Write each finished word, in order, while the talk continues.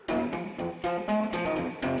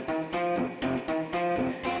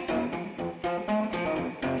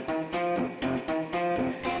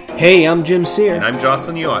Hey, I'm Jim Sear. And I'm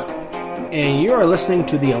Jocelyn Youat. And you are listening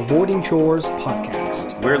to the Avoiding Chores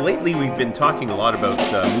podcast. Where lately we've been talking a lot about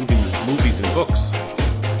movies and books.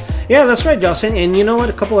 Yeah, that's right, Jocelyn. And you know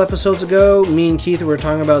what? A couple episodes ago, me and Keith were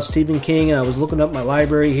talking about Stephen King, and I was looking up my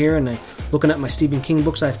library here, and looking at my Stephen King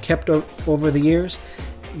books I've kept over the years.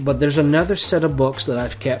 But there's another set of books that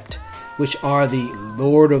I've kept, which are the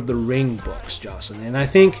Lord of the Ring books, Jocelyn. And I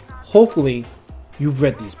think, hopefully, you've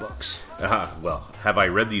read these books. Well, have I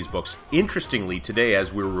read these books? Interestingly, today,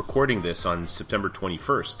 as we're recording this on September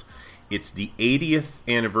 21st, it's the 80th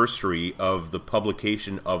anniversary of the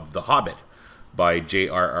publication of The Hobbit by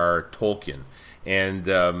J.R.R. Tolkien.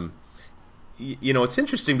 And, it's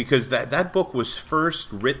interesting because that book was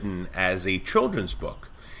first written as a children's book.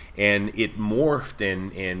 And it morphed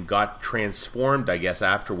and got transformed, I guess,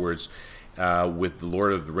 afterwards with The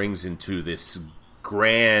Lord of the Rings into this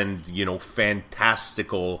grand,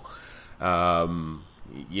 fantastical,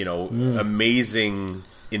 amazing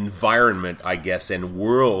environment, I guess, and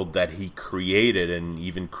world that he created, and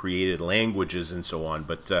even created languages and so on.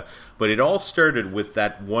 But it all started with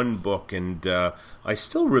that one book, and I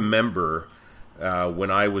still remember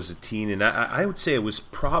when I was a teen, and I would say I was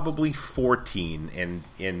probably 14, and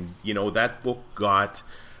that book got,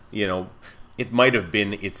 it might have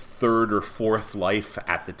been its third or fourth life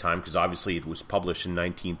at the time, because obviously it was published in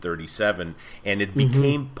 1937, and it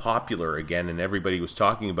became popular again, and everybody was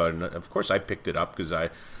talking about it. And of course, I picked it up because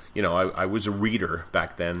I was a reader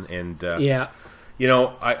back then, and I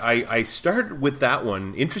started with that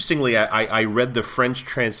one. Interestingly, I read the French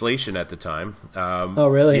translation at the time. Oh,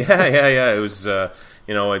 really? Yeah. It was, I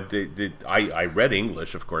read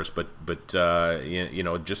English, of course, but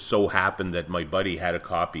it just so happened that my buddy had a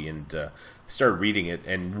copy, and started reading it,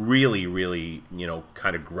 and really, really,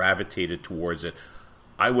 kind of gravitated towards it.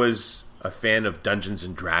 I was a fan of Dungeons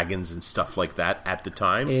and Dragons and stuff like that at the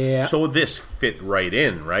time. Yeah. So this fit right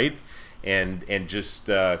in, right? And just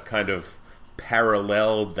kind of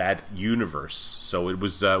paralleled that universe. So it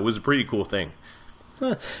was a pretty cool thing.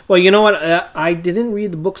 Huh. Well, you know what? I didn't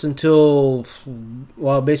read the books until,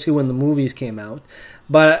 basically when the movies came out.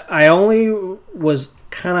 But I only was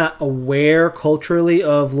kind of aware culturally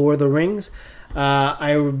of Lord of the Rings.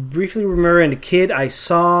 I briefly remember as a kid I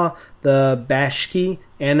saw the Bashki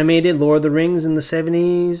animated Lord of the Rings in the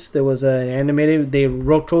 70s. There was an animated, they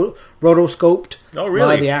rotoscoped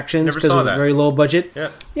the actions because it was very low budget.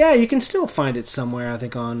 Yeah, you can still find it somewhere, I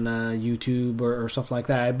think on YouTube or something like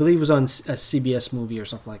that. I believe it was on a CBS movie or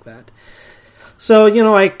something like that. So,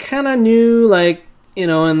 I kind of knew,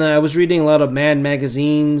 and I was reading a lot of Mad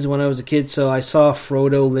magazines when I was a kid, so I saw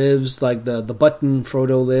Frodo Lives, like the button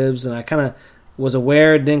Frodo Lives, and I kind of was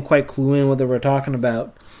aware, didn't quite clue in what they were talking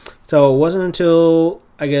about. So it wasn't until,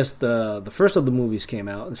 I guess, the first of the movies came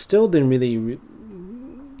out, and still didn't really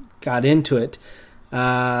got into it.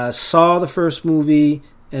 Saw the first movie,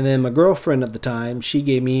 and then my girlfriend at the time, she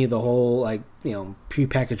gave me the whole,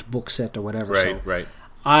 prepackaged book set or whatever. Right.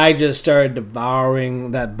 I just started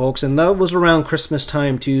devouring that books, and that was around Christmas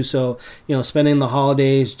time too. So, spending the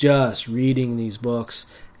holidays just reading these books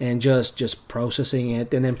and just processing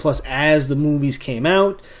it. And then plus, as the movies came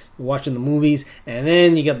out, watching the movies, and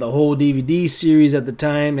then you got the whole DVD series at the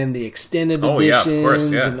time and the extended editions. Yeah, of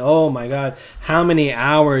course, yeah. And oh my God, how many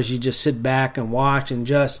hours you just sit back and watch and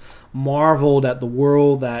just marveled at the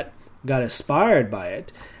world that got inspired by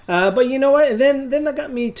it. But you know what? Then that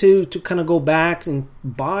got me to kind of go back and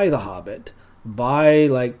buy The Hobbit, buy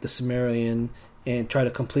the Silmarillion, and try to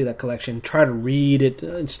complete that collection. Try to read it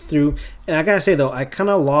through. And I gotta say though, I kind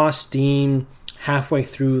of lost steam halfway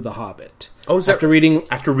through The Hobbit. Oh, is that after reading?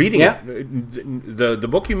 After reading yeah. it, the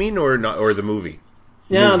book you mean, or not, or the movie?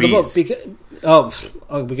 Yeah, the book.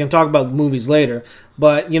 We can talk about the movies later.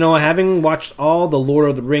 But having watched all the Lord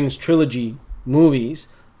of the Rings trilogy movies.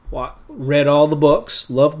 Read all the books,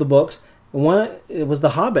 loved the books. It was The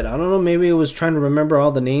Hobbit. I don't know. Maybe it was trying to remember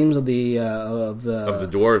all the names of the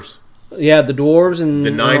dwarves. Yeah, the dwarves and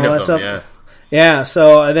the 9 and all of that them. Stuff. Yeah.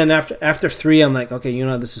 So then after 3, I'm like, okay,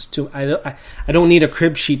 this is too. I don't need a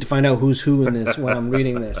crib sheet to find out who's who in this when I'm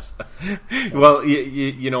reading this. Well,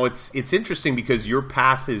 it's interesting because your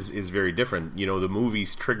path is very different. The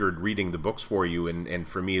movies triggered reading the books for you, and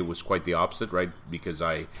for me it was quite the opposite, right? Because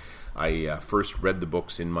I first read the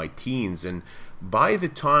books in my teens, and by the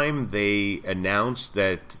time they announced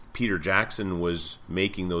that Peter Jackson was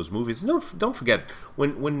making those movies, don't forget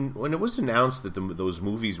when it was announced that those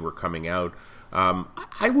movies were coming out,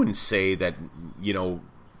 I wouldn't say that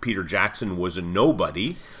Peter Jackson was a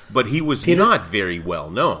nobody, but he was not very well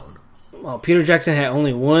known. Well, Peter Jackson had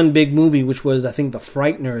only one big movie, which was, I think, The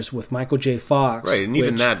Frighteners with Michael J. Fox. Right, and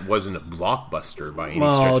even that wasn't a blockbuster by any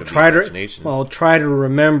stretch of the imagination. Try to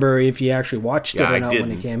remember if you actually watched it or not didn't.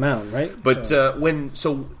 when it came out, right? But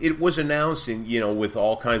so it was announced, with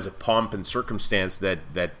all kinds of pomp and circumstance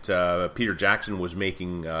that Peter Jackson was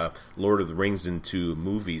making Lord of the Rings into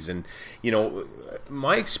movies, and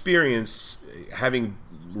my experience, having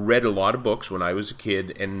read a lot of books when I was a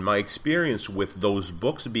kid, and my experience with those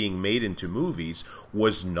books being made into movies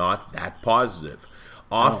was not that positive.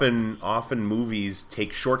 Often movies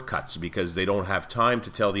take shortcuts because they don't have time to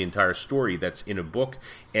tell the entire story that's in a book,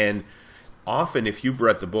 and often, if you've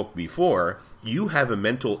read the book before, you have a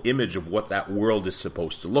mental image of what that world is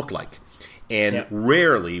supposed to look like. And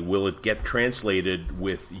rarely will it get translated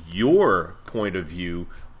with your point of view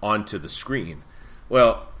onto the screen.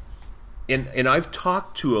 Well, and I've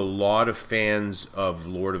talked to a lot of fans of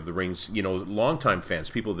Lord of the Rings, longtime fans,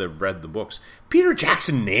 people that have read the books. Peter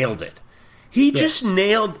Jackson nailed it. He just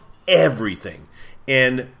nailed everything.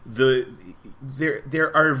 And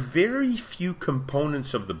there are very few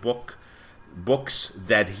components of the books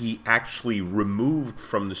that he actually removed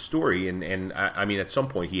from the story. And I mean, at some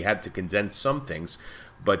point he had to condense some things.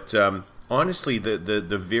 But honestly,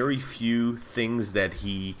 the very few things that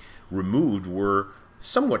he removed were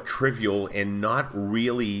somewhat trivial and not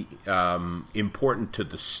really important to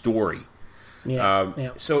the story.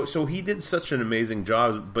 So he did such an amazing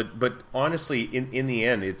job. But honestly, in the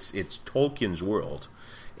end, it's Tolkien's world,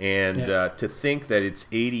 and to think that it's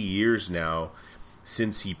 80 years now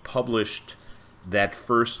since he published that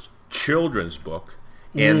first children's book,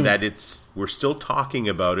 and that we're still talking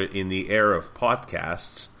about it in the era of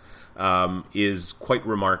podcasts, is quite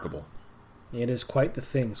remarkable. It is quite the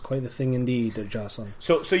thing. It's quite the thing indeed, Jocelyn.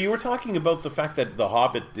 So you were talking about the fact that The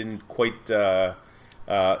Hobbit didn't quite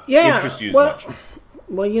interest you as much.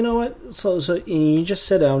 Well, you know what? So you just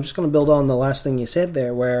said, I'm just going to build on the last thing you said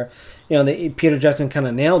there, where Peter Jackson kind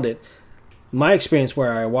of nailed it. My experience,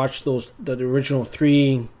 where I watched the original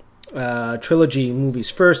 3 trilogy movies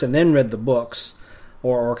first, and then read the books,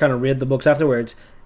 or kind of read the books afterwards.